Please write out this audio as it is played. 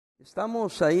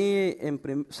Estamos ahí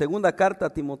en segunda carta a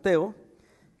Timoteo,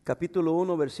 capítulo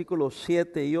 1, versículos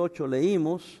 7 y 8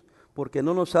 leímos, porque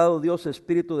no nos ha dado Dios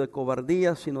espíritu de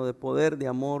cobardía, sino de poder, de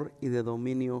amor y de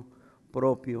dominio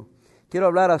propio. Quiero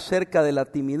hablar acerca de la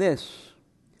timidez.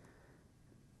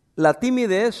 La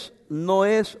timidez no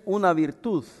es una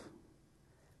virtud.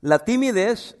 La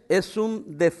timidez es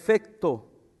un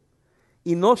defecto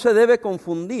y no se debe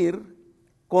confundir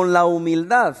con la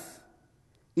humildad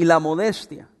y la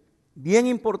modestia. Bien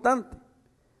importante.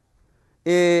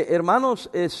 Hermanos,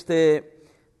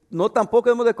 no tampoco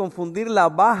hemos de confundir la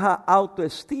baja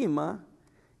autoestima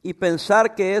y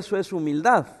pensar que eso es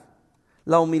humildad.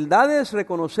 La humildad es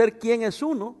reconocer quién es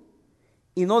uno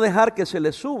y no dejar que se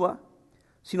le suba,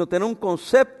 sino tener un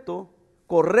concepto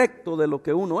correcto de lo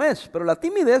que uno es. Pero la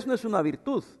timidez no es una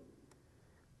virtud,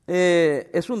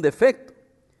 es un defecto.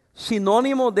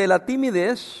 Sinónimo de la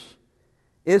timidez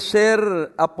es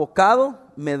ser apocado,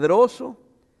 medroso,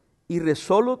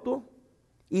 irresoluto,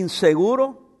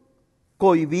 inseguro,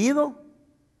 cohibido,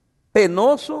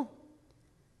 penoso.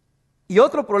 Y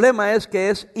otro problema es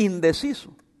que es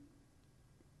indeciso.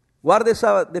 Guarde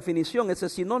esa definición, ese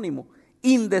sinónimo,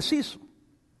 indeciso.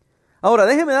 Ahora,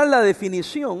 déjeme dar la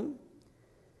definición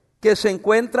que se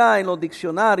encuentra en los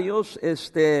diccionarios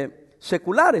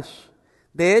seculares.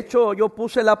 De hecho, yo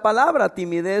puse la palabra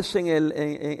timidez en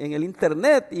el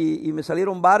internet y me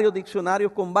salieron varios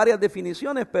diccionarios con varias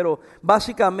definiciones, pero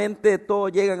básicamente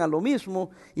todos llegan a lo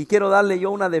mismo y quiero darle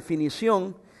yo una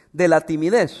definición de la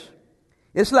timidez.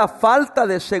 Es la falta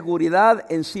de seguridad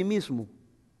en sí mismo,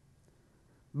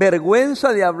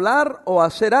 vergüenza de hablar o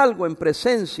hacer algo en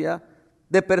presencia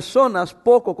de personas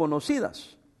poco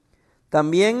conocidas.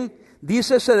 También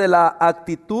dícese de la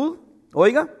actitud,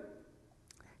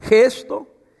 gesto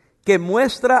que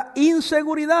muestra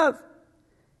inseguridad,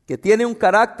 que tiene un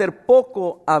carácter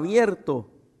poco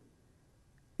abierto.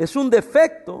 Es un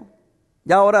defecto,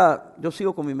 ya ahora yo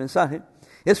sigo con mi mensaje,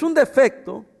 es un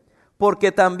defecto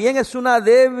porque también es una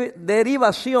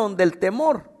derivación del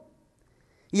temor.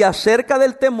 Y acerca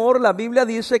del temor, la Biblia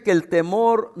dice que el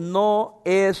temor no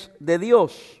es de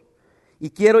Dios. Y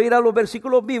quiero ir a los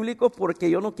versículos bíblicos porque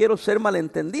yo no quiero ser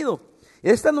malentendido.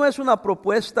 Esta no es una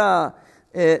propuesta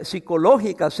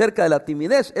psicológica acerca de la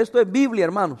timidez. Esto es Biblia,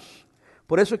 hermanos.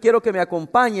 Por eso quiero que me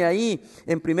acompañe ahí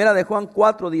en primera de Juan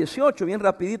 4:18, bien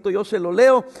rapidito yo se lo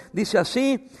leo. Dice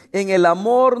así: en el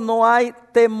amor no hay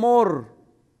temor,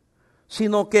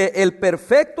 sino que el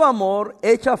perfecto amor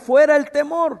echa fuera el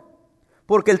temor,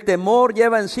 porque el temor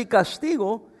lleva en sí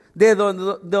castigo, de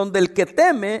donde el que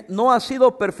teme no ha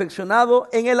sido perfeccionado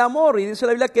en el amor. Y dice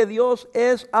la Biblia que Dios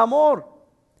es amor.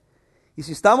 Y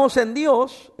si estamos en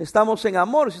Dios, estamos en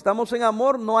amor. Si estamos en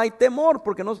amor, no hay temor.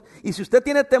 Y si usted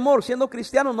tiene temor siendo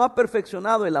cristiano, no ha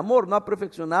perfeccionado el amor, no ha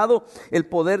perfeccionado el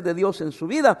poder de Dios en su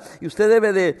vida. Y usted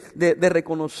debe de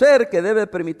reconocer que debe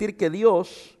permitir que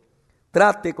Dios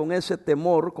trate con ese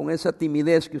temor, con esa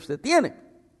timidez que usted tiene.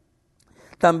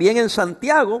 También en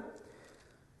Santiago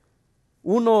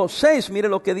 1:6, mire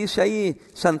lo que dice ahí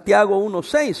Santiago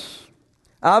 1:6.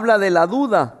 Habla de la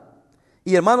duda.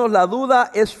 Y hermanos, la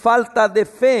duda es falta de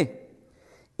fe.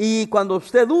 Y cuando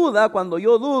usted duda, cuando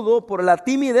yo dudo, por la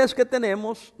timidez que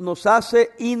tenemos, nos hace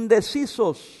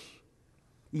indecisos.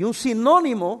 Y un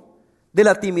sinónimo de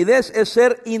la timidez es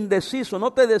ser indeciso.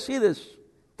 No te decides,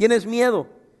 tienes miedo.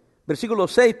 Versículo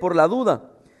 6, por la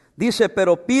duda. Dice,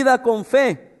 pero pida con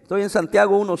fe. Estoy en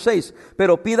Santiago 1:6.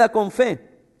 Pero pida con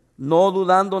fe, no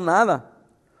dudando nada.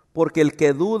 Porque el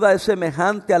que duda es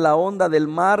semejante a la onda del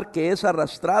mar, que es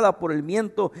arrastrada por el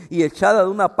viento y echada de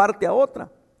una parte a otra.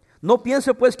 No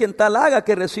piense pues quien tal haga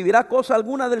que recibirá cosa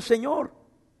alguna del Señor.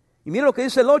 Y mire lo que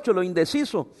dice el 8, lo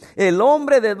indeciso. El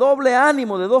hombre de doble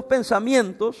ánimo, de dos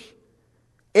pensamientos,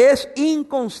 es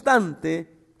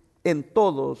inconstante en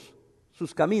todos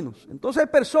sus caminos. Entonces hay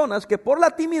personas que por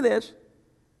la timidez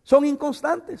son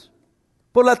inconstantes.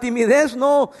 Por la timidez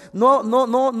no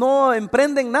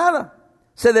emprenden nada.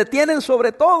 Se detienen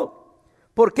sobre todo.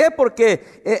 ¿Por qué?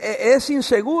 Porque es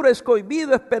inseguro, es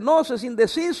cohibido, es penoso, es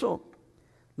indeciso.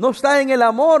 No está en el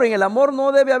amor. En el amor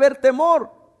no debe haber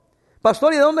temor.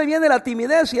 Pastor, ¿y de dónde viene la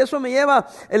timidez? Y eso me lleva,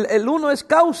 el uno es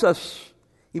causas.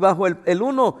 Y bajo el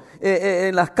uno,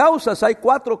 en las causas hay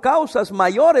 4 causas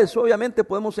mayores. Obviamente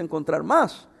podemos encontrar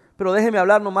más. Pero déjeme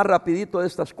hablar nomás rapidito de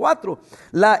estas 4.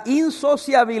 La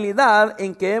insociabilidad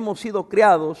en que hemos sido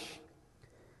criados,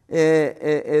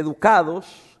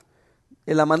 educados,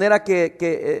 en la manera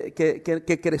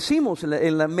que crecimos, en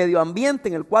el medio ambiente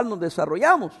en el cual nos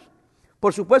desarrollamos.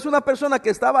 Por supuesto, una persona que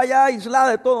estaba ya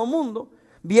aislada de todo el mundo,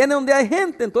 Viene donde hay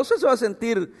gente, entonces se va a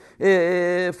sentir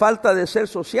falta de ser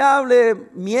sociable,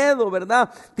 miedo,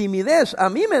 ¿verdad? Timidez. A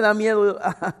mí me da miedo,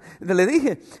 le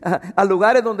dije, a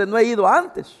lugares donde no he ido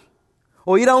antes.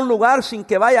 O ir a un lugar sin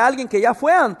que vaya alguien que ya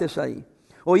fue antes ahí.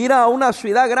 O ir a una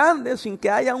ciudad grande sin que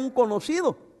haya un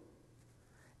conocido.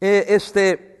 Yo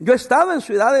he estado en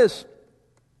ciudades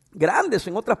grandes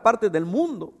en otras partes del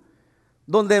mundo,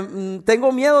 donde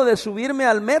tengo miedo de subirme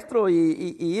al metro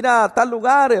y ir a tal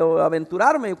lugar o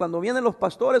aventurarme. Y cuando vienen los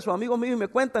pastores o amigos míos y me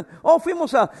cuentan,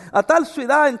 fuimos a tal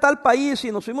ciudad en tal país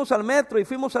y nos fuimos al metro y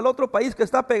fuimos al otro país que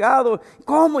está pegado.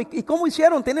 ¿Cómo? ¿Y cómo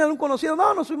hicieron? ¿Tienen algún conocido?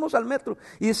 No, nos fuimos al metro.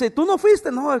 Y dice, ¿tú no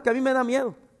fuiste? No, es que a mí me da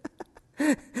miedo.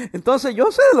 Entonces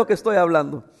yo sé de lo que estoy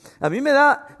hablando. A mí me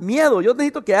da miedo. Yo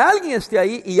necesito que alguien esté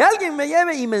ahí y alguien me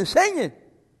lleve y me enseñe,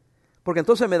 porque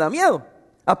entonces me da miedo.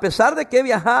 A pesar de que he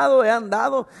viajado, he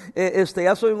andado,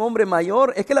 ya soy un hombre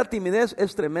mayor, es que la timidez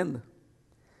es tremenda.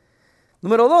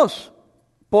 Número 2,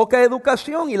 poca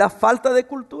educación y la falta de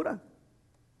cultura.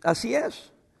 Así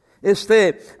es. Yo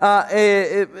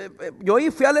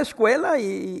fui a la escuela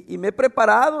y me he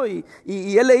preparado y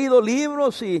he leído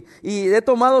libros y he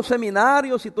tomado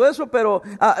seminarios y todo eso, pero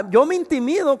yo me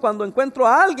intimido cuando encuentro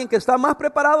a alguien que está más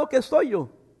preparado que estoy yo.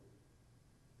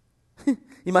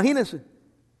 Imagínense.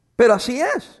 Pero así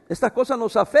es, estas cosas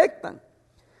nos afectan.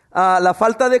 La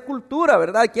falta de cultura,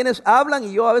 ¿verdad? Quienes hablan,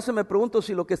 y yo a veces me pregunto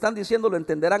si lo que están diciendo lo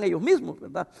entenderán ellos mismos,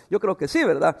 ¿verdad? Yo creo que sí,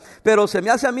 ¿verdad? Pero se me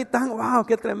hace a mí tan, wow,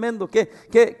 qué tremendo,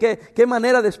 qué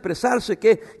manera de expresarse,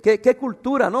 qué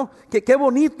cultura, ¿no? Qué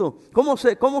bonito, cómo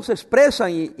se expresan,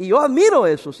 y yo admiro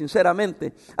eso,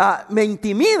 sinceramente. Me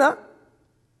intimida,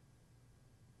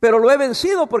 pero lo he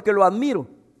vencido porque lo admiro.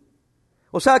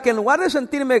 O sea que en lugar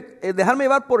de dejarme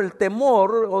llevar por el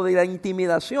temor o de la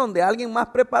intimidación de alguien más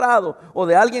preparado o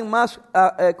de alguien más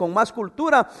con más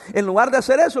cultura, en lugar de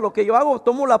hacer eso, lo que yo hago,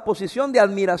 tomo la posición de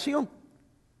admiración.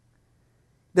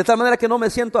 De tal manera que no me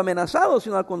siento amenazado,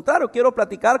 sino al contrario, quiero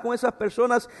platicar con esas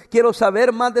personas, quiero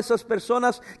saber más de esas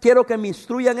personas, quiero que me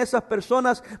instruyan esas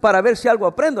personas para ver si algo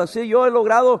aprendo. Así yo he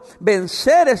logrado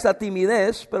vencer esta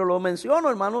timidez, pero lo menciono,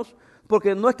 hermanos,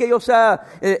 porque no es que yo sea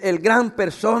el gran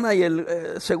persona y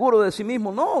el seguro de sí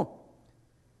mismo, no.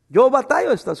 Yo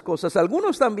batallo estas cosas.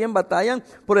 Algunos también batallan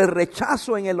por el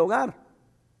rechazo en el hogar.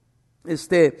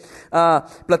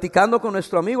 Platicando con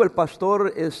nuestro amigo, el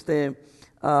pastor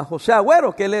José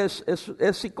Agüero, que él es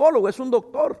psicólogo, es un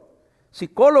doctor,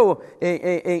 psicólogo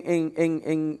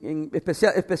en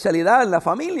especialidad en la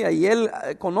familia, y él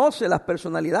conoce las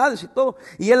personalidades y todo.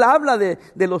 Y él habla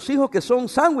de los hijos que son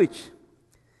sándwich.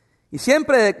 Y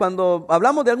siempre cuando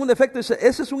hablamos de algún defecto dice,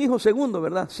 ese es un hijo segundo,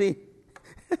 ¿verdad? Sí.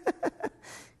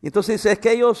 Y entonces dice, es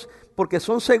que ellos, porque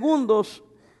son segundos,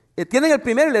 tienen el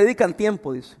primero y le dedican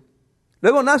tiempo, dice.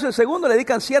 Luego nace el segundo, le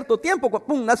dedican cierto tiempo,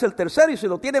 pum, nace el tercero y si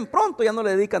lo tienen pronto ya no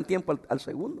le dedican tiempo al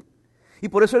segundo. Y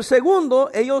por eso el segundo,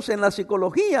 ellos en la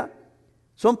psicología,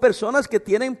 son personas que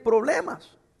tienen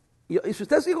problemas. Y si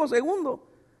usted es hijo segundo,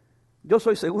 yo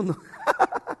soy segundo.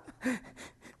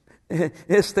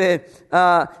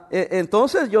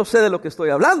 Entonces yo sé de lo que estoy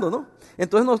hablando, ¿no?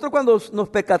 Entonces nosotros cuando nos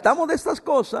percatamos de estas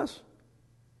cosas,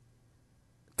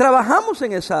 trabajamos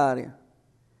en esa área.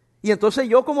 Y entonces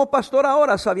yo como pastor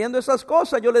ahora, sabiendo esas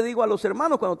cosas, yo le digo a los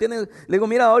hermanos le digo,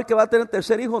 mira, hoy que va a tener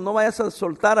tercer hijo, no vayas a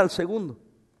soltar al segundo.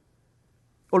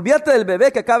 Olvídate del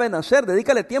bebé que acaba de nacer,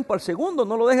 dedícale tiempo al segundo,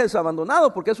 no lo dejes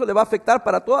abandonado, porque eso le va a afectar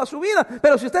para toda su vida.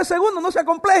 Pero si usted es segundo, no se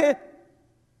acompleje.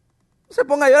 Se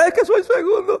ponga a llorar, es que soy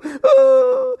segundo.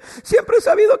 Siempre he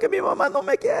sabido que mi mamá no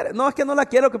me quiere. No, es que no la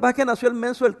quiero, lo que pasa es que nació el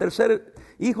menso del tercer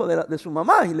hijo de su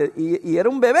mamá y era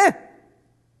un bebé.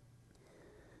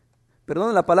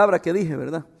 Perdón la palabra que dije,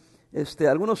 ¿verdad?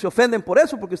 Algunos se ofenden por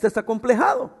eso, porque usted está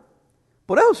complejado.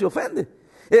 Por eso se ofende.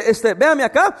 Véame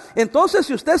acá. Entonces,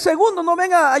 si usted es segundo, no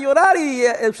venga a llorar y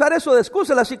usar eso de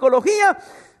excusa. La psicología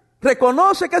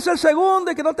reconoce que es el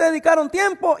segundo y que no te dedicaron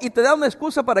tiempo y te da una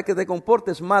excusa para que te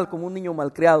comportes mal como un niño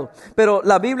malcriado. Pero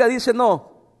la Biblia dice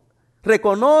no,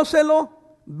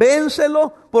 reconócelo,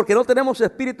 vénselo, porque no tenemos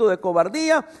espíritu de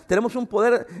cobardía, tenemos un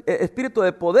espíritu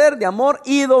de poder, de amor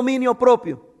y dominio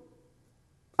propio.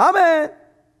 Amén.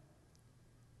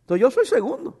 Entonces yo soy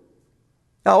segundo.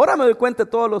 Ahora me doy cuenta de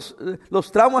todos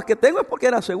los traumas que tengo es porque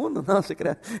era segundo, no se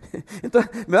crea.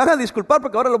 Entonces me van a disculpar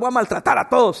porque ahora los voy a maltratar a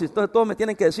todos y entonces todos me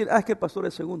tienen que decir, es que el pastor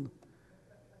es segundo.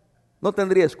 No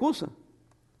tendría excusa.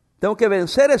 Tengo que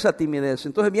vencer esa timidez.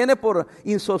 Entonces viene por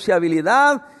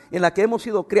insociabilidad en la que hemos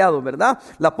sido criados, ¿verdad?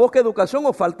 La poca educación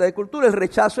o falta de cultura, el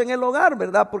rechazo en el hogar,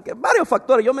 ¿verdad? Porque varios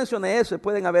factores, yo mencioné ese,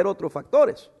 pueden haber otros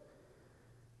factores.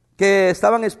 Que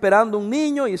estaban esperando un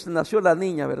niño y nació la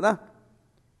niña, ¿verdad?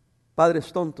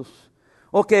 Padres tontos.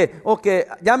 O que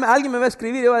ya alguien me va a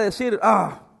escribir y va a decir,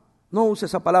 no use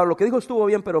esa palabra. Lo que dijo estuvo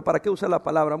bien, pero ¿para qué usar la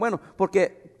palabra? Bueno,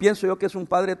 porque pienso yo que es un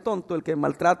padre tonto el que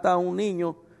maltrata a un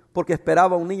niño porque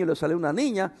esperaba a un niño y le salió una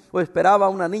niña, o esperaba a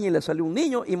una niña y le salió un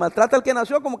niño, y maltrata al que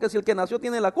nació como que si el que nació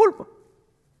tiene la culpa.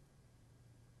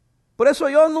 Por eso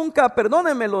yo nunca,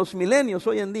 perdónenme los milenios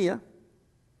hoy en día,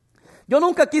 yo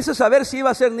nunca quise saber si iba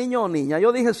a ser niño o niña.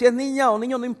 Yo dije, si es niña o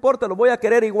niño no importa, lo voy a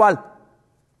querer igual.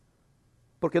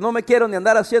 Porque no me quiero ni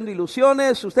andar haciendo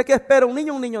ilusiones. ¿Usted qué espera? ¿Un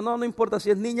niño o un niño? No importa si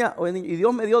es niña o es niño. Y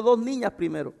Dios me dio 2 niñas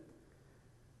primero.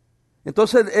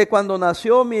 Entonces, cuando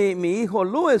nació mi hijo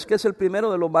Luis, que es el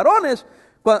primero de los varones,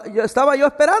 estaba yo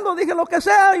esperando, dije lo que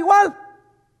sea, igual.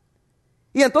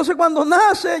 Y entonces cuando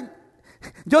nace,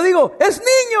 yo digo, ¡es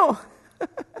niño!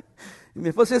 Y mi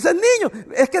esposa dice, ¡es niño!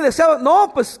 Es que deseaba,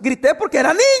 no, pues grité porque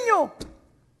era niño.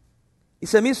 Y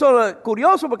se me hizo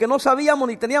curioso porque no sabíamos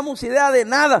ni teníamos idea de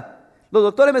nada. Los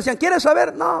doctores me decían, ¿quieres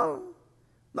saber? No,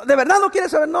 ¿de verdad no quieres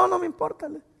saber? No me importa.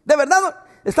 De verdad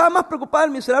no. Estaba más preocupado el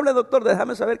miserable doctor de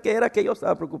dejarme saber qué era que yo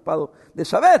estaba preocupado de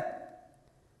saber.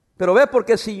 Pero ve,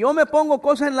 porque si yo me pongo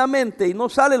cosas en la mente y no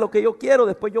sale lo que yo quiero,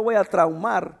 después yo voy a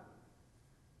traumar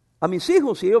a mis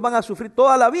hijos y ellos van a sufrir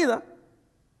toda la vida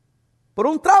por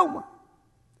un trauma.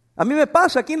 A mí me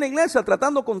pasa aquí en la iglesia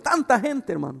tratando con tanta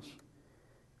gente, hermanos.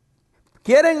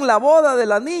 Quieren la boda de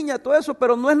la niña, todo eso,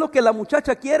 pero no es lo que la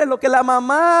muchacha quiere, es lo que la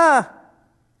mamá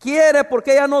quiere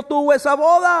porque ella no tuvo esa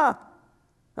boda.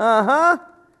 Ajá.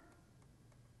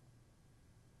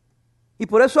 Y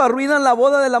por eso arruinan la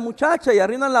boda de la muchacha y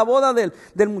arruinan la boda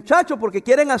del muchacho porque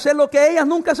quieren hacer lo que a ellas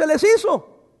nunca se les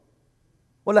hizo.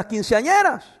 O las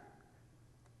quinceañeras.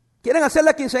 Quieren hacer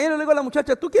la quinceañera y le digo a la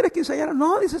muchacha, ¿tú quieres quinceañera?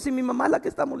 No, dice, si mi mamá es la que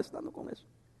está molestando con eso.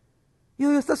 Y yo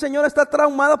digo, esta señora está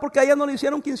traumada porque a ella no le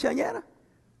hicieron quinceañera.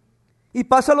 Y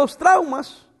pasa los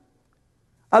traumas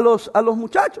a los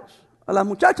muchachos, a las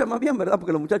muchachas más bien, ¿verdad?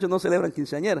 Porque los muchachos no celebran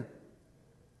quinceañera.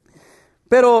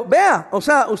 Pero vea, o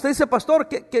sea, usted dice, pastor,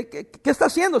 ¿qué está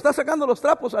haciendo? ¿Está sacando los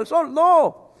trapos al sol?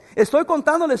 No, estoy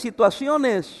contándole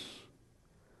situaciones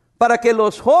para que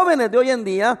los jóvenes de hoy en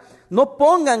día no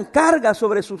pongan carga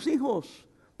sobre sus hijos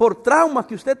por traumas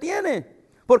que usted tiene,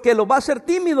 porque los va a hacer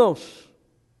tímidos.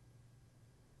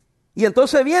 Y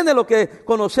entonces viene lo que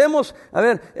conocemos,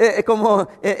 como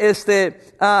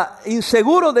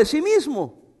inseguro de sí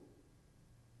mismo.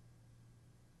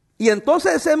 Y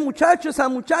entonces ese muchacho, esa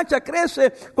muchacha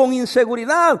crece con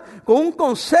inseguridad, con un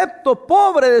concepto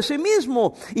pobre de sí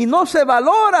mismo y no se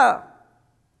valora,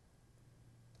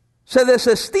 se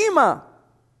desestima,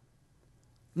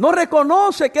 no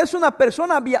reconoce que es una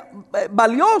persona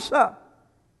valiosa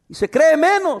y se cree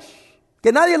menos,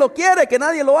 que nadie lo quiere, que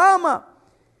nadie lo ama.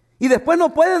 Y después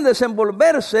no pueden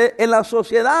desenvolverse en la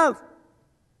sociedad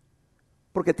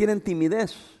porque tienen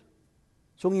timidez,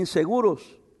 son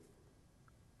inseguros.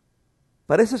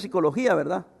 Parece psicología,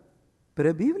 ¿verdad? Pero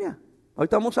es Biblia.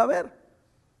 Ahorita vamos a ver.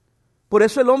 Por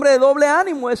eso el hombre de doble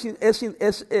ánimo es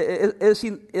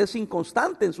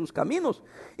inconstante en sus caminos.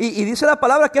 Y dice la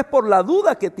palabra que es por la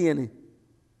duda que tiene.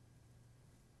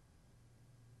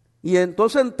 Y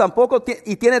entonces tampoco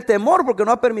tiene temor porque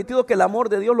no ha permitido que el amor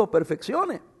de Dios lo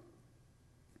perfeccione.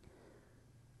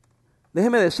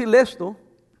 Déjeme decirle esto,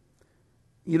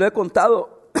 y lo he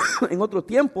contado en otro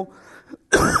tiempo,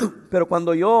 pero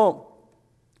cuando yo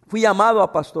fui llamado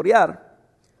a pastorear,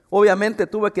 obviamente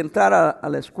tuve que entrar a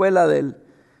la escuela del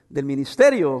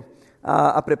ministerio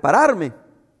a prepararme.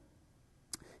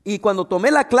 Y cuando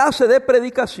tomé la clase de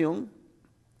predicación,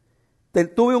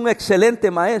 tuve un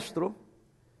excelente maestro,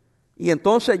 y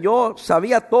entonces yo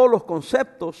sabía todos los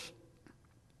conceptos,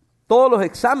 todos los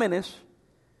exámenes,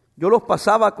 yo los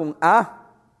pasaba con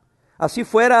A, así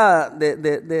fuera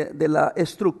de la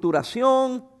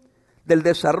estructuración, del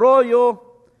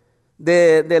desarrollo,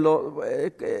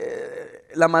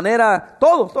 la manera,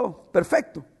 todo,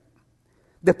 perfecto.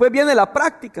 Después viene la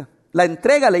práctica, la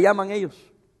entrega le llaman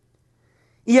ellos.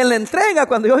 Y en la entrega,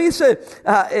 cuando yo hice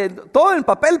todo en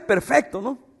papel perfecto,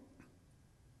 ¿no?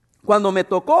 Cuando me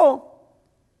tocó,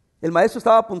 el maestro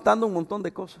estaba apuntando un montón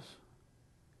de cosas.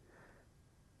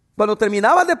 Cuando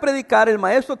terminabas de predicar, el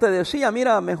maestro te decía,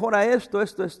 mira, mejora esto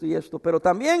y esto. Pero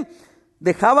también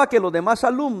dejaba que los demás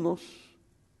alumnos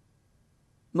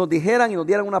nos dijeran y nos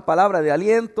dieran una palabra de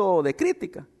aliento o de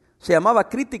crítica. Se llamaba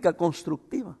crítica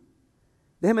constructiva.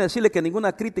 Déjeme decirle que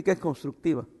ninguna crítica es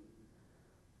constructiva.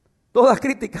 Toda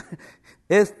crítica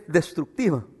es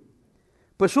destructiva.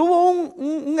 Pues hubo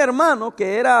un hermano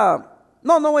que era,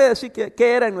 no voy a decir que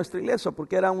era en nuestra iglesia,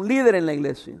 porque era un líder en la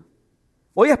iglesia.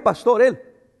 Hoy es pastor él.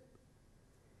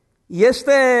 Y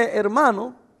este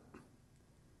hermano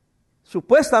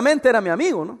supuestamente era mi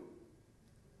amigo, ¿no?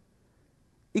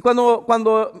 Y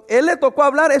cuando él le tocó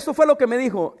hablar, esto fue lo que me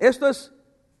dijo. Esto es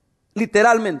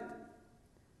literalmente.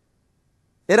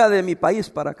 Era de mi país,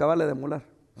 para acabarle de molar.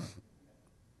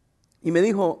 Y me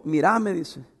dijo, mira, me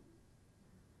dice,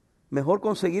 mejor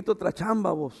conseguiste otra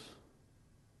chamba vos.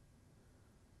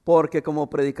 Porque como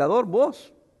predicador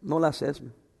vos no la haces.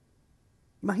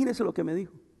 Imagínense lo que me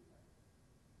dijo.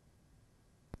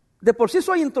 De por sí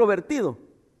soy introvertido.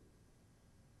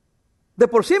 De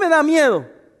por sí me da miedo.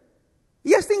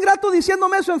 Y este ingrato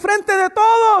diciéndome eso enfrente de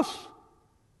todos.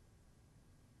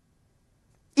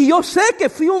 Y yo sé que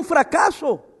fui un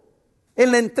fracaso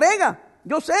en la entrega.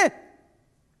 Yo sé.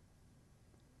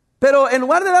 Pero en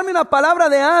lugar de darme una palabra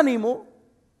de ánimo,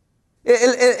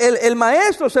 el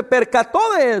maestro se percató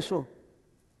de eso.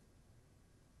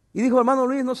 Y dijo, hermano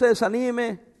Luis, no se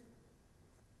desanime.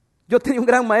 Yo tenía un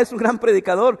gran maestro, un gran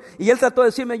predicador. Y él trató de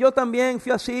decirme, yo también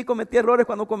fui así, cometí errores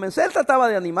cuando comencé. Él trataba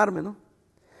de animarme, ¿no?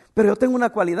 Pero yo tengo una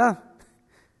cualidad.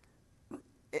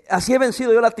 Así he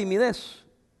vencido yo la timidez.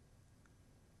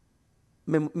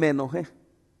 Me enojé.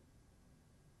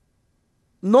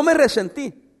 No me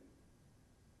resentí.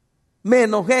 Me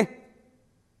enojé.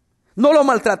 No lo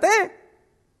maltraté.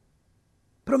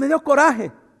 Pero me dio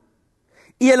coraje.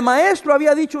 Y el maestro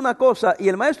había dicho una cosa, y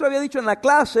el maestro había dicho en la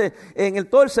clase,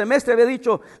 todo el semestre había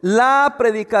dicho, la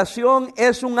predicación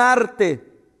es un arte.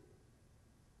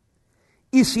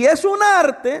 Y si es un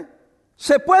arte,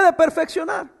 se puede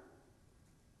perfeccionar.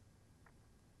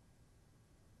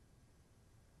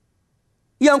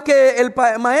 Y aunque el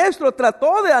maestro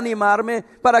trató de animarme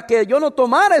para que yo no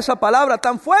tomara esa palabra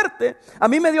tan fuerte, a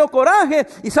mí me dio coraje.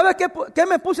 ¿Y sabe qué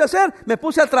me puse a hacer? Me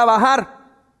puse a trabajar,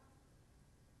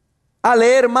 a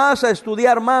leer más, a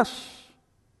estudiar más.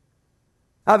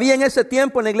 Había en ese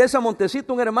tiempo en la iglesia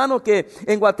Montecito un hermano que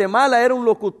en Guatemala era un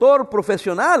locutor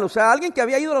profesional, o sea, alguien que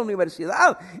había ido a la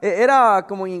universidad, era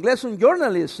como en inglés un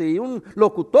journalist y un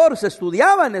locutor, se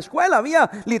estudiaba en la escuela, había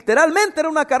literalmente, era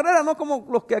una carrera, no como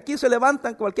los que aquí se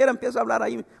levantan, cualquiera empieza a hablar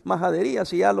ahí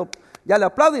majaderías y ya le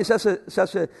aplauden y se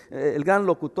hace el gran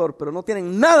locutor, pero no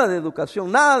tienen nada de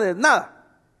educación, nada de nada.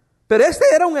 Pero este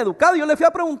era un educado. Yo le fui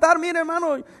a preguntar, mire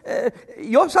hermano,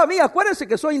 yo sabía, acuérdense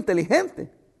que soy inteligente.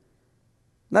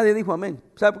 Nadie dijo amén.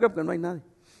 ¿Sabe por qué? Porque no hay nadie.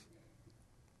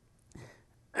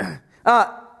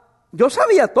 Yo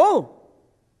sabía todo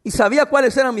y sabía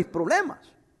cuáles eran mis problemas.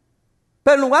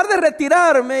 Pero en lugar de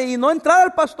retirarme y no entrar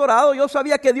al pastorado, yo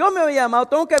sabía que Dios me había llamado.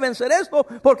 Tengo que vencer esto,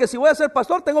 porque si voy a ser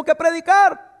pastor tengo que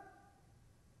predicar.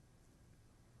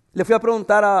 Le fui a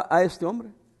preguntar a este hombre.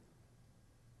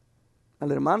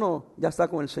 Al hermano, ya está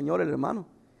con el Señor el hermano.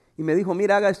 Y me dijo,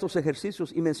 mira, haga estos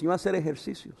ejercicios. Y me enseñó a hacer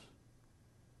ejercicios.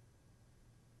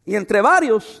 Y entre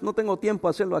varios, no tengo tiempo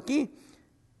a hacerlo aquí.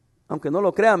 Aunque no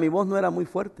lo crea, mi voz no era muy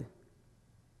fuerte.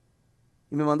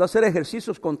 Y me mandó a hacer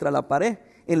ejercicios contra la pared,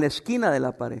 en la esquina de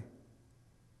la pared.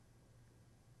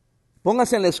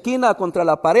 Póngase en la esquina contra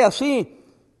la pared así.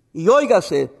 Y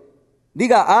óigase.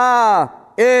 Diga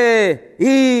A, E,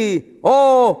 I,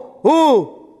 O,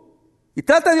 U. Y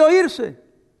trate de oírse.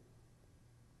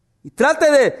 Y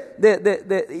trate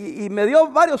y me dio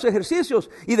varios ejercicios.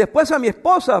 Y después a mi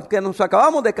esposa, que nos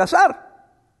acabamos de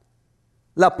casar,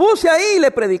 la puse ahí y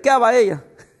le predicaba a ella.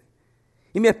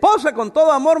 Y mi esposa con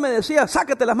todo amor me decía,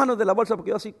 sácate las manos de la bolsa,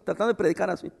 porque yo así, tratando de predicar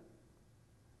así.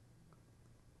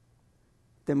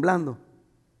 Temblando.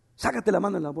 Sácate la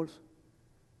mano en la bolsa.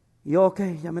 Y yo, ok,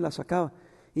 ya me la sacaba.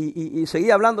 Y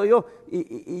seguía hablando yo,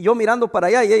 y yo mirando para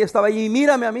allá, y ella estaba ahí, y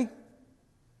mírame a mí.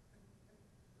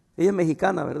 Ella es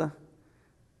mexicana, ¿verdad?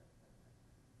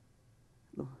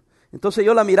 Entonces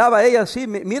yo la miraba a ella así,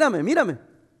 mírame.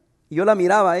 Y yo la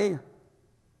miraba a ella.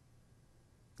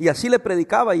 Y así le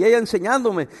predicaba, y ella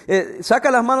enseñándome, saca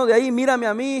las manos de ahí, mírame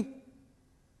a mí.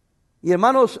 Y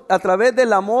hermanos, a través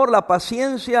del amor, la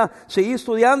paciencia, seguí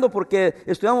estudiando porque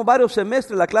estudiamos varios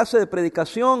semestres la clase de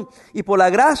predicación. Y por la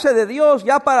gracia de Dios,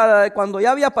 ya para cuando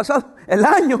ya había pasado el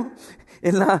año,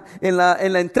 en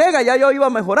la entrega ya yo iba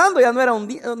mejorando, ya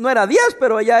no era 10,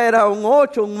 pero ya era un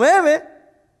 8, un 9.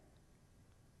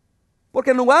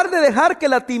 Porque en lugar de dejar que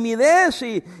la timidez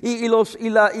y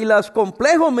los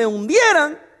complejos me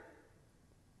hundieran,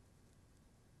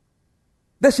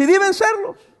 decidí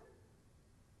vencerlos.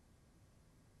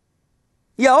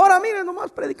 Y ahora miren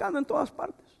nomás predicando en todas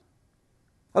partes.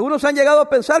 Algunos han llegado a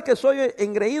pensar que soy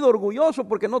engreído, orgulloso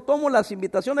porque no tomo las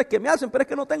invitaciones que me hacen, pero es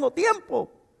que no tengo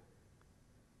tiempo.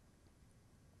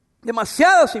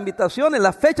 Demasiadas invitaciones,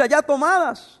 las fechas ya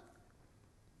tomadas.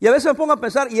 Y a veces me pongo a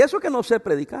pensar, ¿y eso que no sé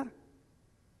predicar?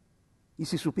 ¿Y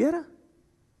si supiera?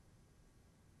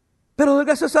 Pero doy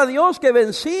gracias a Dios que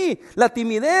vencí la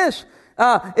timidez.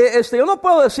 Yo no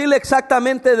puedo decirle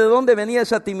exactamente de dónde venía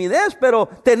esa timidez, pero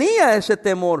tenía ese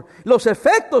temor. Los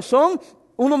efectos son,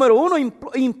 número uno,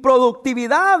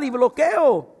 improductividad y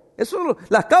bloqueo. Eso,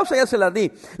 las causas ya se las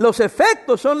di. Los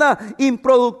efectos son la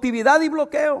improductividad y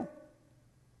bloqueo.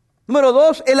 Número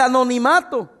dos, el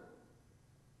anonimato.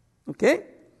 ¿Ok?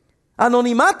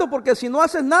 Anonimato, porque si no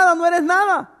haces nada, no eres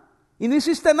nada. Y no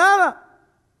hiciste nada.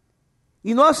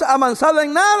 Y no has avanzado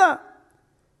en nada.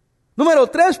 Número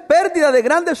tres, pérdida de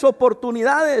grandes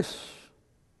oportunidades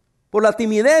por la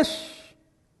timidez.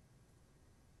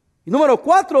 Y número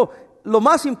cuatro, lo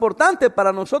más importante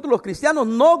para nosotros los cristianos,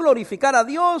 no glorificar a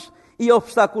Dios y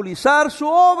obstaculizar su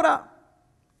obra.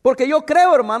 Porque yo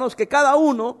creo, hermanos, que cada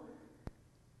uno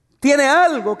tiene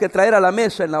algo que traer a la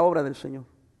mesa en la obra del Señor.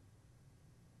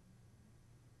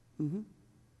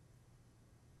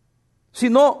 Si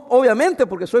no, obviamente,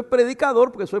 porque soy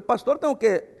predicador, porque soy pastor, tengo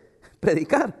que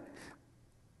predicar.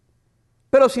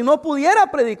 Pero si no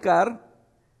pudiera predicar,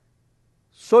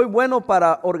 soy bueno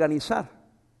para organizar.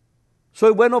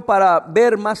 Soy bueno para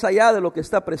ver más allá de lo que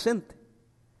está presente.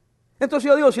 Entonces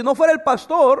yo digo, si no fuera el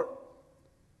pastor,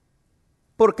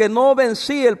 porque no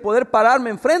vencí el poder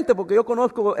pararme enfrente, porque yo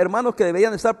conozco hermanos que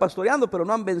deberían estar pastoreando, pero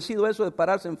no han vencido eso de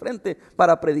pararse enfrente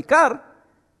para predicar.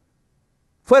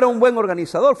 Fuera un buen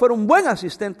organizador, fuera un buen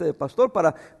asistente de pastor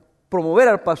para promover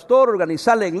al pastor,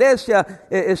 organizar la iglesia,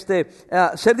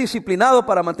 ser disciplinado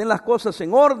para mantener las cosas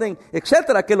en orden,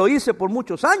 etcétera, que lo hice por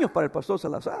muchos años para el pastor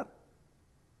Salazar.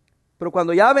 Pero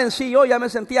cuando ya vencí yo, ya me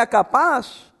sentía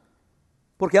capaz,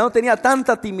 porque ya no tenía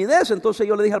tanta timidez. Entonces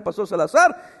yo le dije al pastor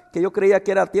Salazar que yo creía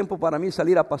que era tiempo para mí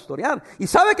salir a pastorear. Y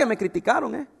sabe que me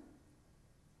criticaron,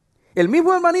 El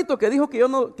mismo hermanito que dijo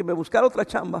que me buscara otra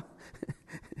chamba,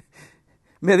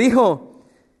 me dijo,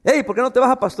 hey, ¿por qué no te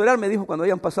vas a pastorear? Me dijo cuando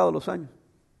hayan pasado los años.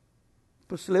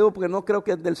 Pues le digo, porque no creo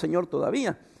que es del Señor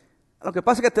todavía. Lo que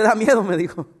pasa es que te da miedo, me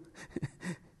dijo.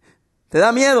 Te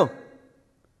da miedo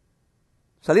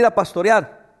salir a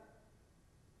pastorear.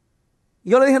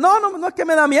 Y yo le dije, no es que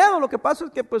me da miedo, lo que pasa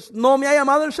es que pues no me ha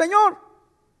llamado el Señor.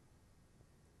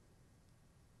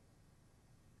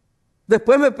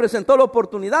 Después me presentó la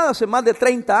oportunidad hace más de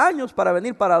 30 años para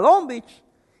venir para Long Beach.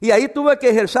 Y ahí tuve que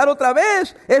ejercer otra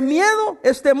vez. Es miedo,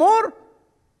 es temor.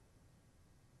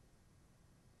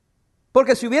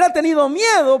 Porque si hubiera tenido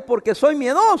miedo, porque soy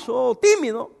miedoso o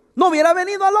tímido, no hubiera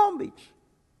venido a Long Beach.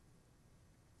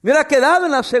 Me hubiera quedado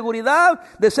en la seguridad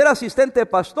de ser asistente de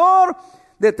pastor,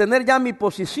 de tener ya mi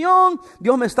posición.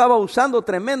 Dios me estaba usando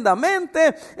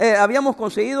tremendamente. Habíamos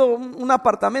conseguido un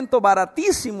apartamento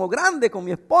baratísimo, grande, con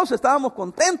mi esposa. Estábamos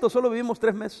contentos, solo vivimos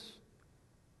 3 meses.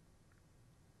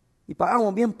 Y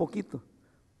pagábamos bien poquito.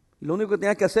 Y lo único que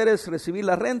tenía que hacer es recibir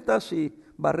las rentas y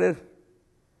barrer.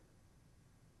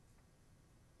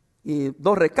 Y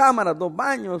 2 recámaras, 2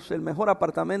 baños, el mejor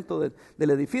apartamento del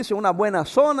edificio, una buena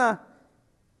zona.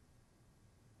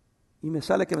 Y me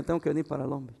sale que me tengo que venir para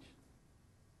Long Beach.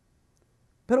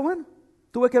 Pero bueno,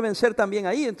 tuve que vencer también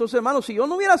ahí. Entonces, hermanos, si yo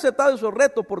no hubiera aceptado esos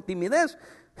retos por timidez,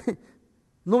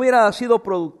 no hubiera sido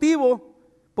productivo.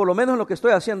 Por lo menos en lo que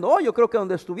estoy haciendo hoy. Yo creo que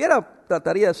donde estuviera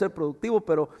trataría de ser productivo,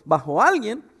 pero bajo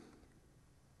alguien.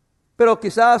 Pero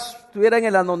quizás estuviera en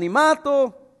el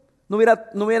anonimato, no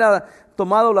hubiera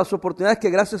tomado las oportunidades que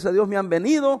gracias a Dios me han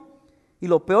venido. Y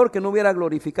lo peor, que no hubiera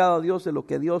glorificado a Dios de lo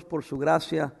que Dios por su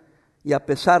gracia y a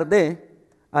pesar de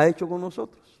ha hecho con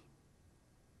nosotros.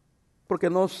 Porque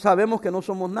no sabemos que no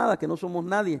somos nada, que no somos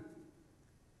nadie.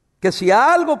 Que si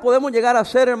algo podemos llegar a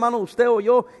ser, hermano, usted o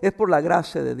yo, es por la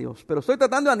gracia de Dios. Pero estoy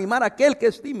tratando de animar a aquel que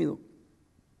es tímido.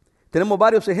 Tenemos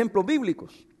varios ejemplos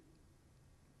bíblicos.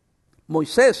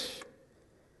 Moisés,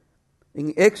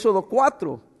 en Éxodo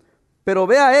 4. Pero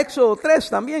vea Éxodo 3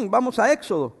 también. Vamos a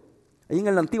Éxodo, ahí en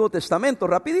el Antiguo Testamento,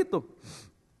 rapidito.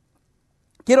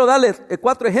 Quiero darles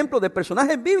 4 ejemplos de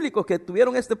personajes bíblicos que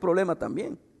tuvieron este problema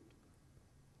también.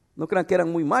 No crean que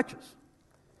eran muy machos.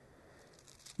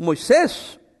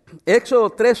 Moisés,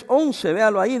 Éxodo 3:11,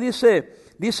 véalo ahí, dice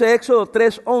Éxodo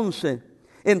 3:11.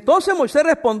 Entonces Moisés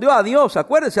respondió a Dios,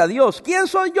 acuérdese a Dios, ¿quién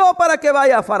soy yo para que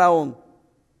vaya a Faraón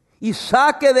y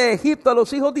saque de Egipto a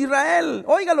los hijos de Israel?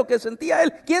 Oiga lo que sentía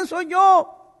él, ¿quién soy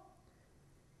yo?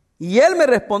 Y él me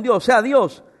respondió, o sea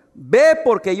Dios, ve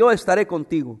porque yo estaré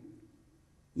contigo.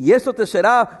 Y esto te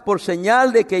será por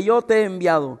señal de que yo te he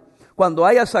enviado. Cuando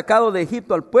hayas sacado de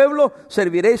Egipto al pueblo,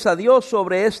 serviréis a Dios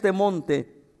sobre este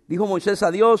monte. Dijo Moisés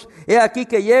a Dios, he aquí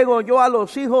que llego yo a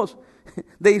los hijos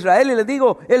de Israel y les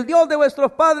digo, el Dios de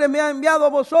vuestros padres me ha enviado a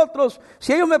vosotros.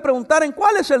 Si ellos me preguntaren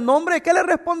cuál es el nombre, ¿qué les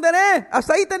responderé?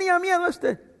 Hasta ahí tenía miedo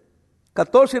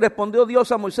 14, y respondió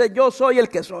Dios a Moisés, yo soy el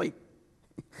que soy.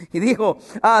 Y dijo,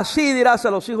 así dirás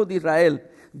a los hijos de Israel,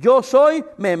 yo soy,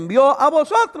 me envió a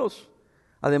vosotros.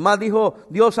 Además dijo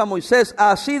Dios a Moisés,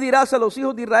 así dirás a los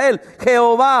hijos de Israel,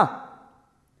 Jehová,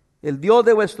 el Dios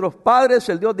de vuestros padres,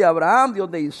 el Dios de Abraham, Dios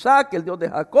de Isaac, el Dios de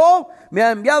Jacob, me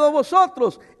ha enviado a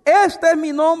vosotros. Este es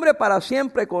mi nombre para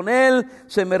siempre, con él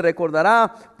se me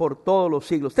recordará por todos los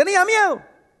siglos. Tenía miedo.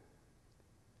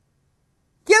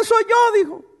 ¿Quién soy yo?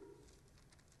 Dijo.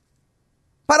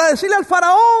 Para decirle al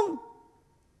faraón.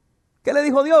 ¿Qué le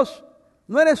dijo Dios?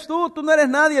 No eres tú no eres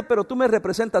nadie, pero tú me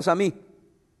representas a mí.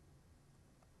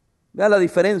 Vea la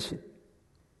diferencia.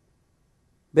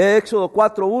 Ve Éxodo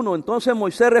 4:1. Entonces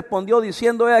Moisés respondió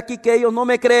diciendo, he aquí que ellos no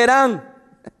me creerán.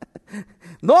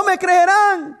 No me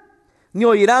creerán, ni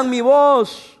oirán mi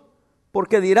voz,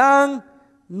 porque dirán,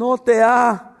 no te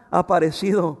ha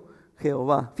aparecido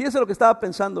Jehová. Fíjese lo que estaba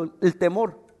pensando, el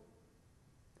temor.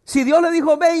 Si Dios le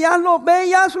dijo, ve y hazlo, ve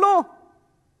y hazlo.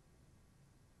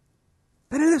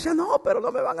 Pero él decía, no, pero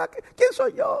no me van a creer. ¿Quién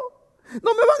soy yo?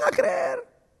 No me van a creer.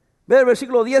 Ve el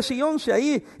versículo 10 y 11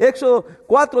 ahí, Éxodo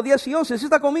 4, 10 y 11. Si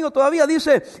está conmigo todavía,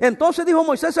 dice, entonces dijo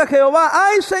Moisés a Jehová,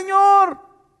 ay Señor,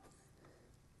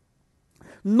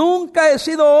 nunca he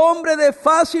sido hombre de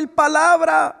fácil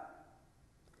palabra,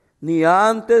 ni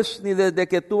antes ni desde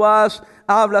que tú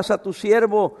hablas a tu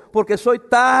siervo, porque soy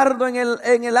tardo en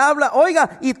el habla,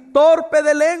 oiga, y torpe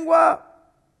de lengua.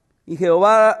 Y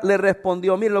Jehová le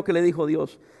respondió, mire lo que le dijo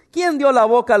Dios, ¿quién dio la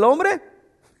boca al hombre?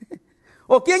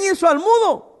 ¿O quién hizo al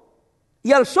mudo?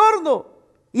 Y al sordo,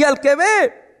 y al que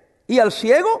ve, y al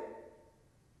ciego.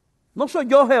 ¿No soy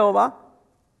yo Jehová?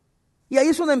 Y ahí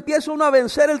es donde empieza uno a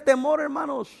vencer el temor,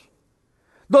 hermanos.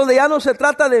 Donde ya no se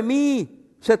trata de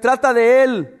mí, se trata de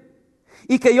Él.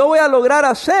 Y que yo voy a lograr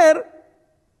hacer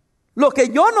lo que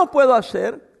yo no puedo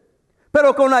hacer,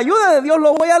 pero con la ayuda de Dios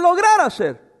lo voy a lograr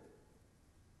hacer.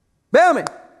 Véame.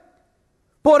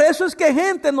 Por eso es que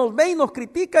gente nos ve y nos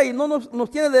critica y no nos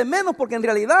tiene de menos, porque en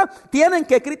realidad tienen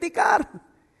que criticar.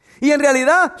 Y en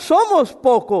realidad somos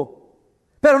poco.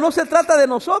 Pero no se trata de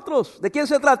nosotros. ¿De quién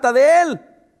se trata? De Él.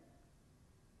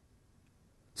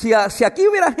 Si aquí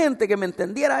hubiera gente que me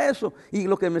entendiera eso, y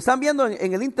los que me están viendo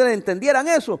en el internet entendieran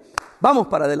eso, vamos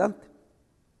para adelante.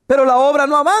 Pero la obra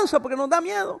no avanza porque nos da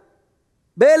miedo.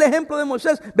 Ve el ejemplo de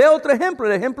Moisés. Ve otro ejemplo,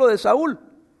 el ejemplo de Saúl.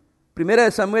 Primera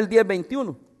de Samuel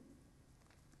 10:21.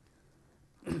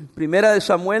 Primera de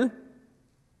Samuel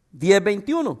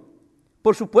 10:21.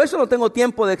 Por supuesto no tengo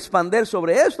tiempo de expander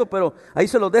sobre esto, pero ahí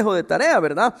se los dejo de tarea,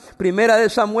 ¿verdad? Primera de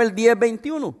Samuel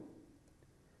 10:21.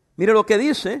 Mire lo que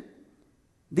dice.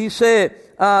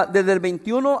 Dice desde el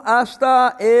 21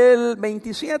 hasta el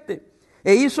 27.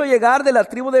 E hizo llegar de la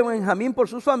tribu de Benjamín por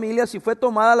sus familias, y fue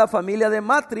tomada la familia de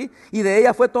Matri, y de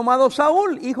ella fue tomado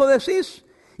Saúl, hijo de Cis.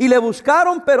 Y le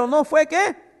buscaron, pero no fue,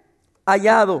 ¿qué?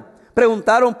 Hallado.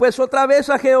 Preguntaron pues otra vez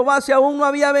a Jehová si aún no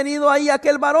había venido ahí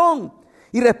aquel varón.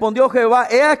 Y respondió Jehová,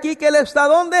 he aquí que él está,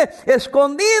 ¿dónde?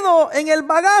 Escondido en el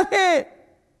bagaje.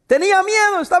 Tenía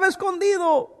miedo, estaba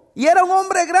escondido. Y era un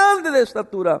hombre grande de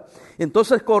estatura.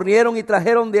 Entonces corrieron y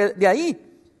trajeron de ahí.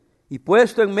 Y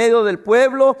puesto en medio del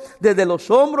pueblo, desde los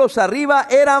hombros arriba,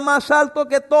 era más alto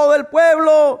que todo el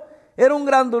pueblo. Era un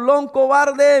grandulón,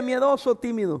 cobarde, miedoso,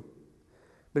 tímido.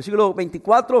 Versículo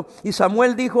 24, y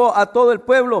Samuel dijo a todo el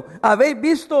pueblo, ¿habéis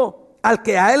visto al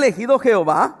que ha elegido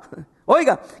Jehová?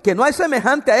 Oiga, que no hay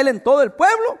semejante a él en todo el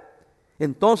pueblo.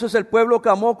 Entonces el pueblo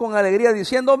clamó con alegría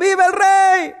diciendo, ¡vive el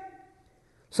rey!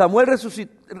 Samuel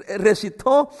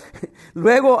recitó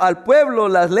luego al pueblo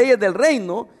las leyes del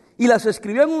reino y las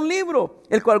escribió en un libro,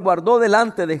 el cual guardó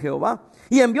delante de Jehová.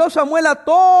 Y envió Samuel a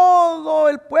todo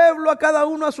el pueblo, a cada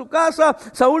uno a su casa.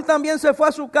 Saúl también se fue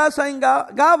a su casa en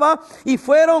Gaba, y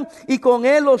fueron y con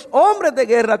él los hombres de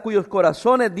guerra cuyos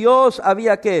corazones Dios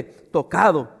había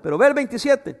tocado. Pero ve el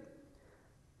 27.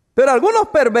 Pero algunos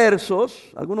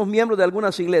perversos, algunos miembros de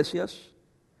algunas iglesias,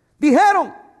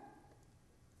 dijeron,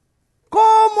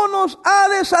 ¿cómo nos ha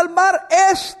de salvar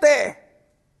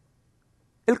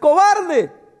el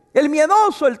cobarde, el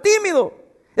miedoso, el tímido?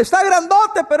 Está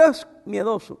grandote, pero es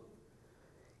miedoso.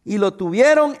 Y lo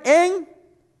tuvieron en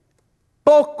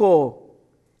poco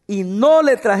y no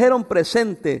le trajeron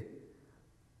presente.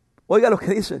 Oiga lo que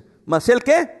dice. Mas él,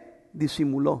 ¿qué?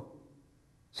 Disimuló.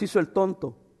 Se hizo el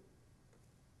tonto.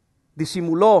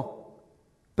 Disimuló,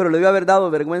 pero le debió haber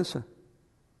dado vergüenza.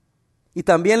 Y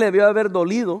también le debió haber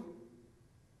dolido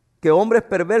que hombres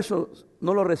perversos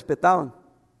no lo respetaban.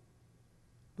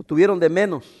 Lo tuvieron de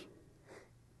menos.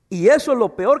 Y eso es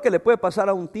lo peor que le puede pasar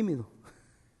a un tímido.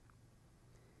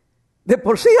 De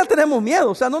por sí ya tenemos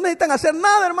miedo, o sea, no necesitan hacer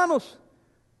nada, hermanos,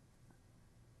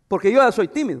 porque yo ya soy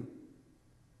tímido.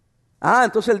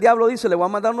 Entonces el diablo dice, le voy a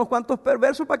mandar unos cuantos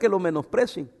perversos para que lo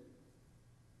menosprecien,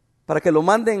 para que lo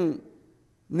manden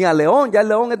ni al león, ya el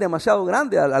león es demasiado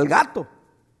grande, al gato.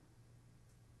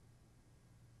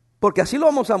 Porque así lo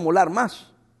vamos a amolar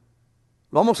más,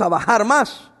 lo vamos a bajar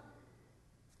más.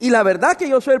 Y la verdad que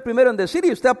yo soy el primero en decir,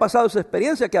 y usted ha pasado esa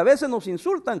experiencia, que a veces nos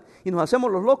insultan y nos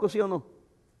hacemos los locos, ¿sí o no?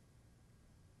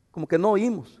 Como que no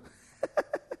oímos.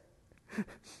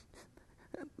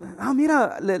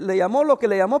 Mira, le llamó lo que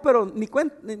le llamó, pero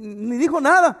ni dijo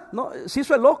nada. No, se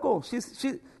hizo el loco,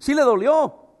 sí le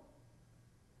dolió.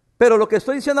 Pero lo que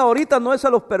estoy diciendo ahorita no es a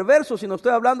los perversos, sino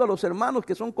estoy hablando a los hermanos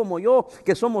que son como yo,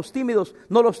 que somos tímidos.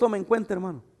 No los tome en cuenta,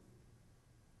 hermano.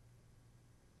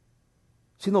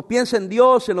 Sino piensa en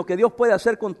Dios, en lo que Dios puede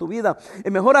hacer con tu vida.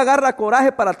 Mejor agarra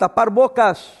coraje para tapar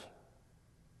bocas.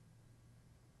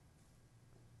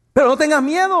 Pero no tengas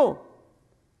miedo.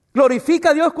 Glorifica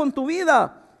a Dios con tu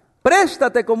vida.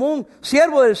 Préstate como un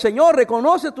siervo del Señor.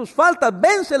 Reconoce tus faltas,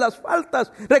 vence las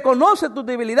faltas. Reconoce tus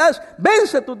debilidades,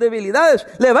 vence tus debilidades.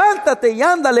 Levántate y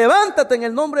anda, levántate en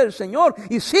el nombre del Señor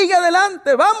y sigue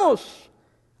adelante, vamos.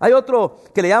 Hay otro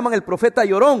que le llaman el profeta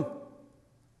llorón.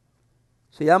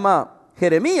 Se llama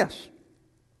Jeremías.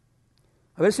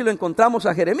 A ver si lo encontramos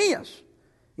a Jeremías.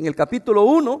 En el capítulo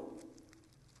 1,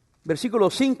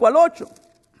 versículos 5 al 8.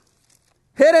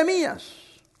 Jeremías.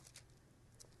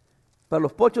 Para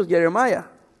los pochos, Jeremiah.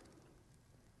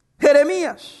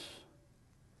 Jeremías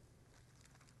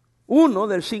 1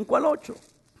 del 5 al 8.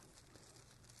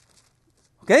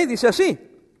 Ok, dice así: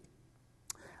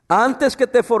 antes que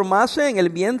te formase en el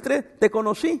vientre te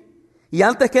conocí, y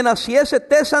antes que naciese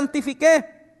te santifiqué,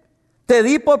 te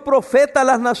di por profeta a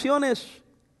las naciones.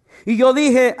 Y yo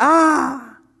dije,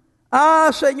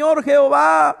 Señor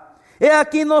Jehová, he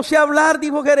aquí no sé hablar,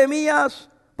 dijo Jeremías,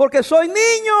 porque soy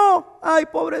niño. Ay,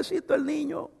 pobrecito el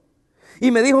niño.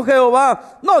 Y me dijo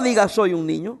Jehová, no digas soy un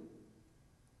niño,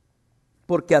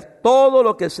 porque a todo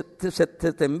lo que se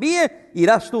te envíe,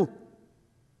 irás tú.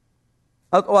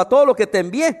 O a todo lo que te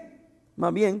envié,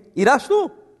 más bien, irás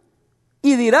tú.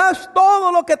 Y dirás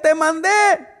todo lo que te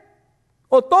mandé,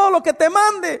 o todo lo que te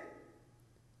mande.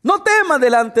 No temas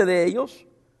delante de ellos,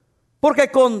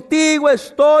 porque contigo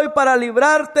estoy para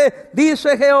librarte,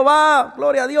 dice Jehová.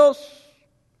 Gloria a Dios.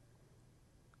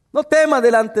 No temas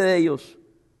delante de ellos,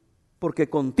 porque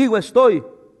contigo estoy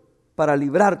para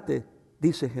librarte,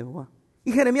 dice Jehová.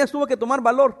 Y Jeremías tuvo que tomar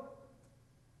valor.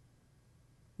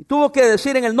 Y tuvo que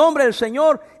decir en el nombre del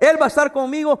Señor, Él va a estar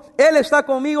conmigo, Él está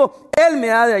conmigo, Él me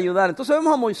ha de ayudar. Entonces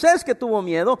vemos a Moisés que tuvo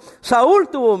miedo, Saúl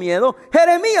tuvo miedo,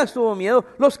 Jeremías tuvo miedo.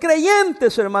 Los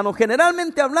creyentes, hermanos,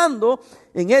 generalmente hablando,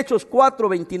 en Hechos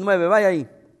 4:29, vaya ahí.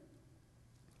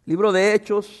 Libro de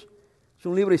Hechos es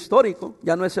un libro histórico,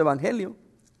 ya no es evangelio.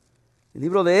 El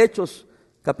libro de Hechos,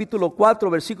 capítulo 4,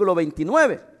 versículo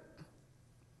 29.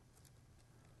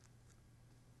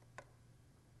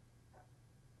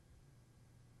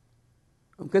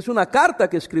 Aunque es una carta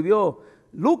que escribió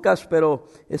Lucas, pero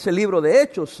es el libro de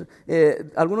Hechos.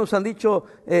 Algunos han dicho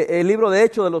el libro de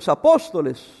Hechos de los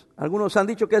apóstoles. Algunos han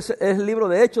dicho que es el libro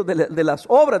de Hechos de las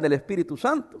obras del Espíritu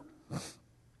Santo.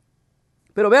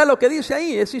 Pero vea lo que dice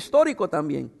ahí, es histórico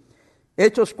también.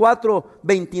 Hechos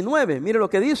 4:29, mire lo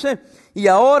que dice: y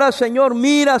ahora, Señor,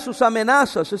 mira sus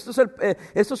amenazas.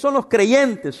 Estos son los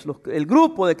creyentes, el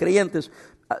grupo de creyentes.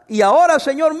 Y ahora,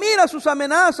 Señor, mira sus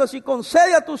amenazas y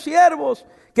concede a tus siervos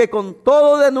que con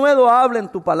todo denuedo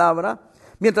hablen tu palabra,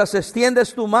 mientras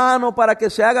extiendes tu mano para que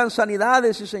se hagan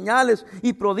sanidades y señales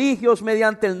y prodigios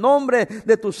mediante el nombre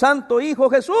de tu santo Hijo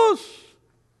Jesús.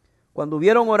 Cuando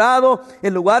hubieron orado,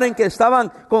 el lugar en que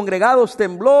estaban congregados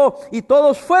tembló y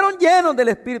todos fueron llenos del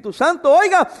Espíritu Santo,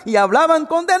 oiga, y hablaban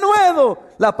con denuedo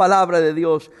la palabra de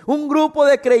Dios. Un grupo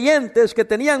de creyentes que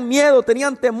tenían miedo,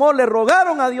 tenían temor, le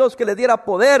rogaron a Dios que les diera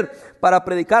poder para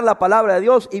predicar la palabra de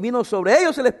Dios, y vino sobre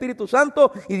ellos el Espíritu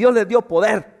Santo y Dios les dio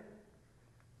poder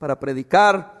para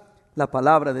predicar la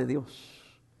palabra de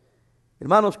Dios.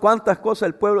 Hermanos, cuántas cosas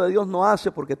el pueblo de Dios no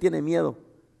hace porque tiene miedo,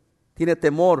 tiene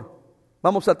temor.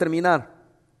 Vamos a terminar.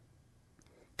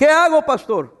 ¿Qué hago,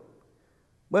 pastor?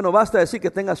 Bueno, basta decir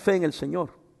que tengas fe en el Señor.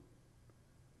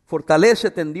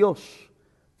 Fortalécete en Dios.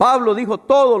 Pablo dijo,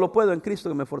 todo lo puedo en Cristo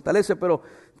que me fortalece, pero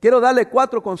quiero darle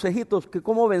 4 consejitos que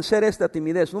cómo vencer esta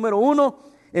timidez. Número 1,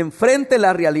 enfrente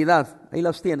la realidad. Ahí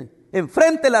las tiene.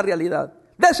 Enfrente la realidad.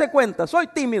 Dese cuenta, soy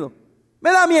tímido.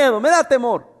 Me da miedo, me da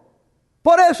temor.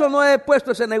 Por eso no he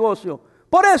puesto ese negocio.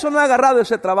 Por eso no he agarrado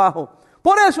ese trabajo.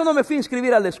 Por eso no me fui a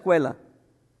inscribir a la escuela.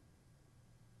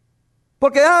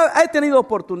 Porque he tenido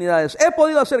oportunidades, he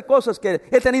podido hacer cosas que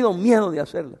he tenido miedo de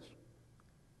hacerlas.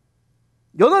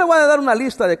 Yo no le voy a dar una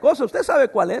lista de cosas, usted sabe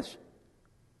cuál es.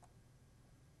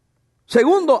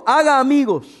 Segundo, haga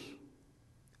amigos,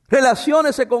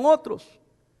 relaciónese con otros.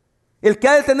 El que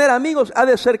ha de tener amigos ha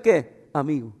de ser ¿qué?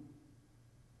 Amigo.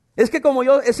 Es que como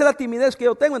esa es la timidez que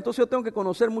yo tengo, entonces yo tengo que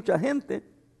conocer mucha gente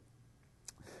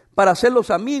para ser los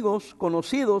amigos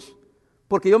conocidos,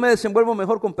 porque yo me desenvuelvo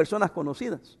mejor con personas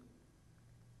conocidas.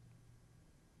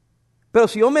 Pero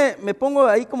si yo me pongo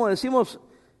ahí, como decimos,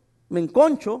 me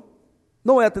enconcho,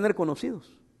 no voy a tener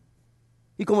conocidos.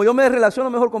 Y como yo me relaciono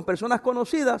mejor con personas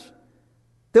conocidas,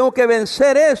 tengo que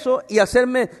vencer eso y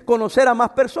hacerme conocer a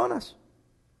más personas.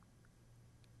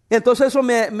 Entonces eso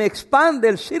me expande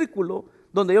el círculo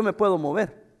donde yo me puedo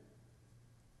mover.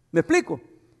 ¿Me explico?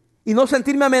 Y no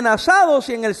sentirme amenazado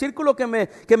si en el círculo que me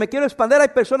quiero expandir hay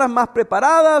personas más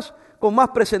preparadas, con más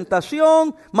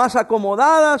presentación, más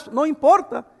acomodadas, no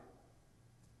importa.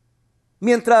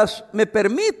 Mientras me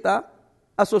permita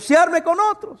asociarme con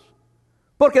otros.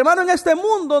 Porque hermano, en este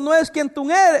mundo no es quien tú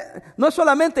eres, no es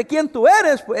solamente quién tú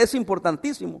eres, pues es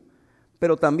importantísimo.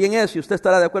 Pero también es, si usted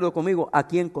estará de acuerdo conmigo, a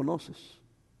quién conoces.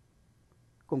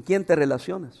 ¿Con quién te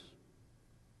relacionas?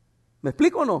 ¿Me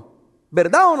explico o no?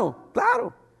 ¿Verdad o no?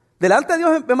 Claro. Delante de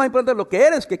Dios es más importante lo que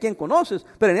eres que quién conoces.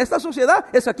 Pero en esta sociedad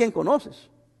es a quién conoces.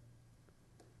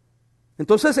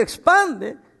 Entonces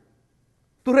expande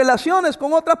tus relaciones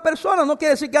con otras personas. No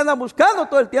quiere decir que andas buscando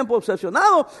todo el tiempo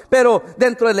obsesionado, pero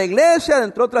dentro de la iglesia,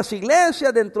 dentro de otras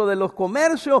iglesias, dentro de los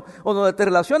comercios o donde te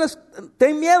relaciones,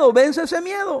 ten miedo, vence ese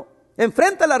miedo,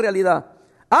 enfrenta la realidad,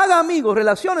 haga amigos,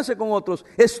 relaciónese con otros,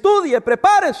 estudie,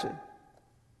 prepárese.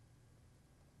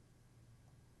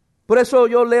 Por eso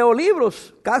yo leo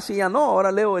libros, casi ya no,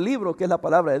 ahora leo el libro que es la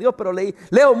palabra de Dios, pero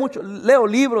leo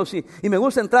libros y me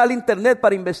gusta entrar al internet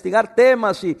para investigar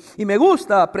temas y me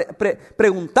gusta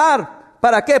preguntar,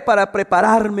 ¿para qué? Para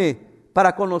prepararme,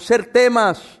 para conocer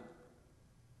temas,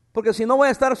 porque si no voy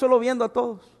a estar solo viendo a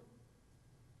todos.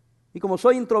 Y como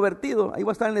soy introvertido, ahí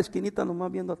voy a estar en la esquinita nomás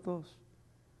viendo a todos.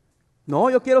 No,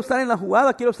 yo quiero estar en la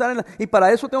jugada, y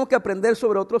para eso tengo que aprender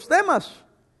sobre otros temas.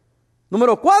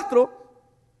 Número 4.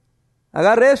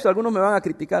 Agarre esto, algunos me van a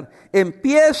criticar.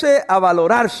 Empiece a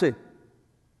valorarse.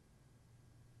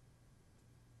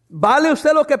 ¿Vale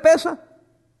usted lo que pesa?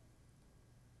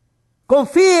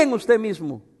 Confíe en usted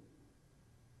mismo.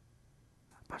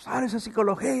 Pasar esa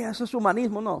psicología, ese es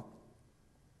humanismo, no.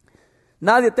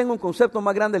 Nadie tiene un concepto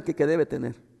más grande del que debe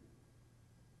tener.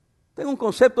 Tengo un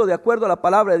concepto de acuerdo a la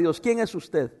palabra de Dios. ¿Quién es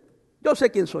usted? Yo sé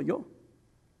quién soy yo.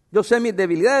 Yo sé mis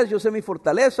debilidades, yo sé mis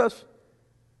fortalezas.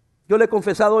 Yo le he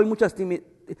confesado hoy muchos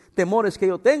temores que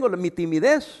yo tengo, mi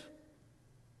timidez.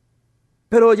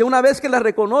 Pero ya una vez que las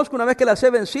reconozco, una vez que las he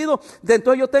vencido,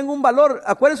 entonces yo tengo un valor.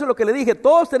 Acuérdense lo que le dije,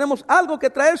 todos tenemos algo que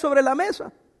traer sobre la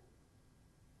mesa.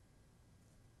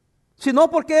 Si no,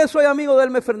 ¿por qué soy amigo de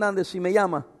Elmer Fernández y me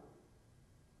llama?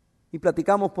 Y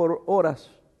platicamos por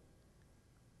horas.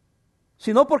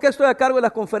 Si no, ¿por qué estoy a cargo de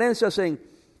las conferencias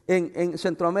en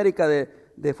Centroamérica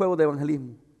de Fuego de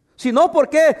Evangelismo? Si no, ¿por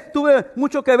qué tuve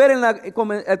mucho que ver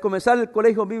al comenzar el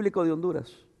Colegio Bíblico de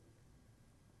Honduras?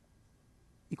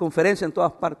 Y conferencia en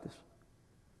todas partes.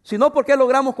 Si no, ¿por qué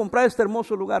logramos comprar este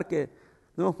hermoso lugar que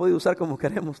no hemos podido usar como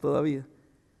queremos todavía?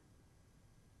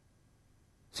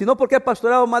 Si no, ¿por qué he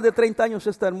pastoreado más de 30 años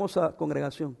esta hermosa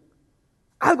congregación?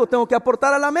 Algo tengo que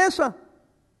aportar a la mesa.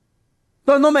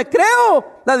 Entonces no me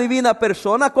creo la divina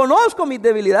persona, conozco mis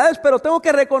debilidades, pero tengo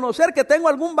que reconocer que tengo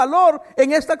algún valor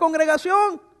en esta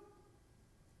congregación.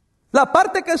 La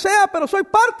parte que sea, pero soy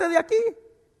parte de aquí.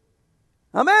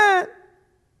 Amén.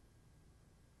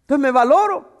 Entonces me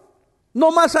valoro. No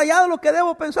más allá de lo que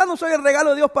debo pensar. No soy el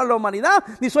regalo de Dios para la humanidad.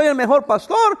 Ni soy el mejor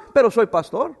pastor, pero soy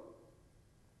pastor.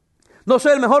 No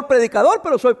soy el mejor predicador,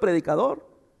 pero soy predicador.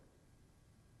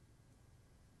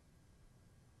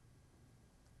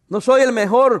 No soy el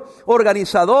mejor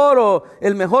organizador o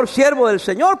el mejor siervo del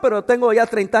Señor, pero tengo ya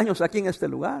 30 años aquí en este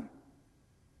lugar.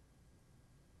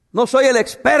 No soy el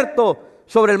experto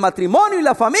sobre el matrimonio y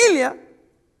la familia,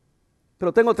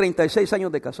 pero tengo 36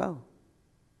 años de casado.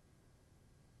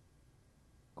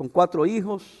 Con 4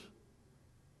 hijos,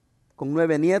 con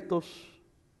 9 nietos.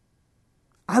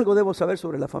 Algo debo saber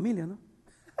sobre la familia, ¿no?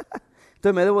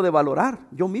 Entonces me debo de valorar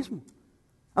yo mismo,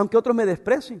 aunque otros me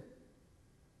desprecien.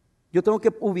 Yo tengo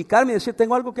que ubicarme y decir,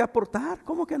 tengo algo que aportar.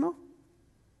 ¿Cómo que no?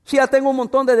 Si ya tengo un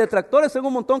montón de detractores, tengo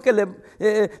un montón que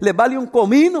les vale un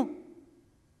comino.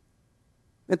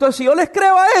 Entonces, si yo les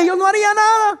creo a ellos, no haría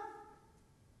nada.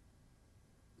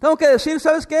 Tengo que decir,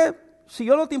 ¿sabes qué? Si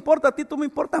yo no te importa a ti, tú me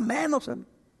importas menos.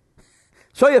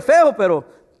 Soy feo, pero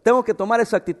tengo que tomar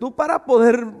esa actitud para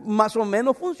poder más o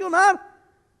menos funcionar.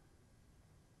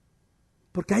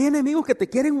 Porque hay enemigos que te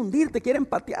quieren hundir, te quieren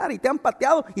patear y te han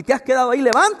pateado y te has quedado ahí.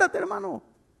 Levántate, hermano.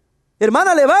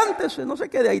 Hermana, levántese, no se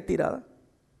quede ahí tirada.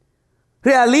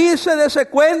 Realice, dése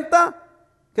cuenta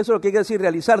 ¿Qué es lo que quiere decir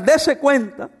realizar? Dese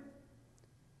cuenta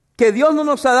que Dios no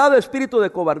nos ha dado espíritu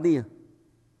de cobardía,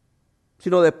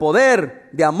 sino de poder,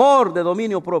 de amor, de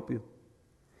dominio propio.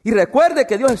 Y recuerde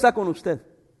que Dios está con usted.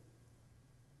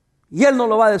 Y Él no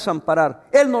lo va a desamparar.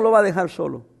 Él no lo va a dejar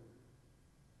solo.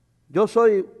 Yo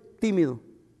soy tímido,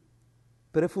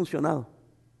 pero he funcionado.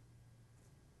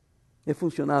 He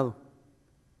funcionado.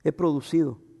 He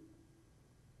producido.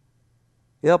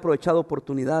 He aprovechado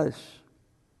oportunidades.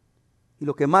 Y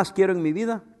lo que más quiero en mi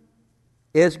vida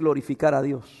es glorificar a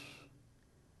Dios.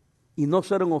 Y no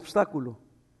ser un obstáculo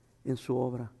en su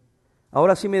obra.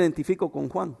 Ahora sí me identifico con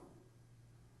Juan.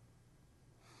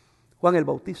 Juan el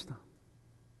Bautista,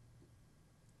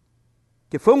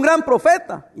 que fue un gran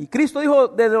profeta. Y Cristo dijo,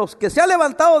 de los que se han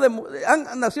levantado,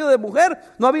 han nacido de mujer,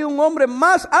 no ha habido un hombre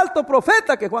más alto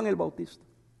profeta que Juan el Bautista.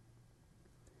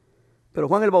 Pero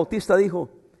Juan el Bautista dijo,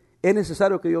 es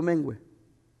necesario que yo mengüe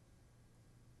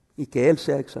y que Él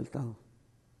sea exaltado.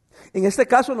 En este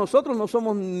caso nosotros no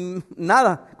somos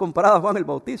nada comparado a Juan el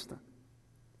Bautista.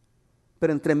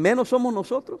 Pero entre menos somos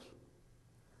nosotros,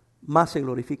 más se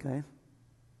glorifica a Él.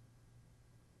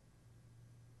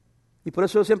 Y por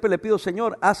eso yo siempre le pido,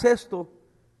 Señor, haz esto,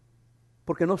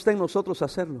 porque no está en nosotros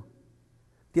hacerlo.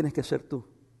 Tienes que ser tú.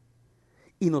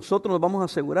 Y nosotros nos vamos a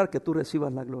asegurar que tú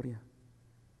recibas la gloria.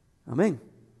 Amén.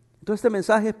 Entonces este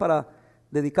mensaje es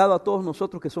dedicado a todos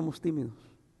nosotros que somos tímidos.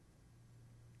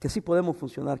 Que sí podemos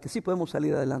funcionar, que sí podemos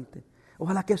salir adelante.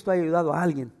 Ojalá que esto haya ayudado a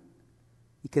alguien.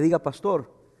 Y que diga,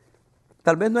 pastor,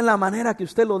 tal vez no en la manera que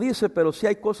usted lo dice, pero sí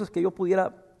hay cosas que yo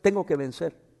tengo que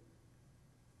vencer.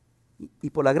 Y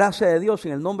por la gracia de Dios,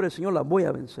 en el nombre del Señor, las voy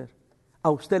a vencer. A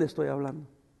usted le estoy hablando.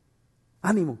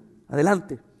 Ánimo,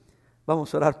 adelante.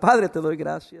 Vamos a orar. Padre, te doy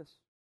gracias.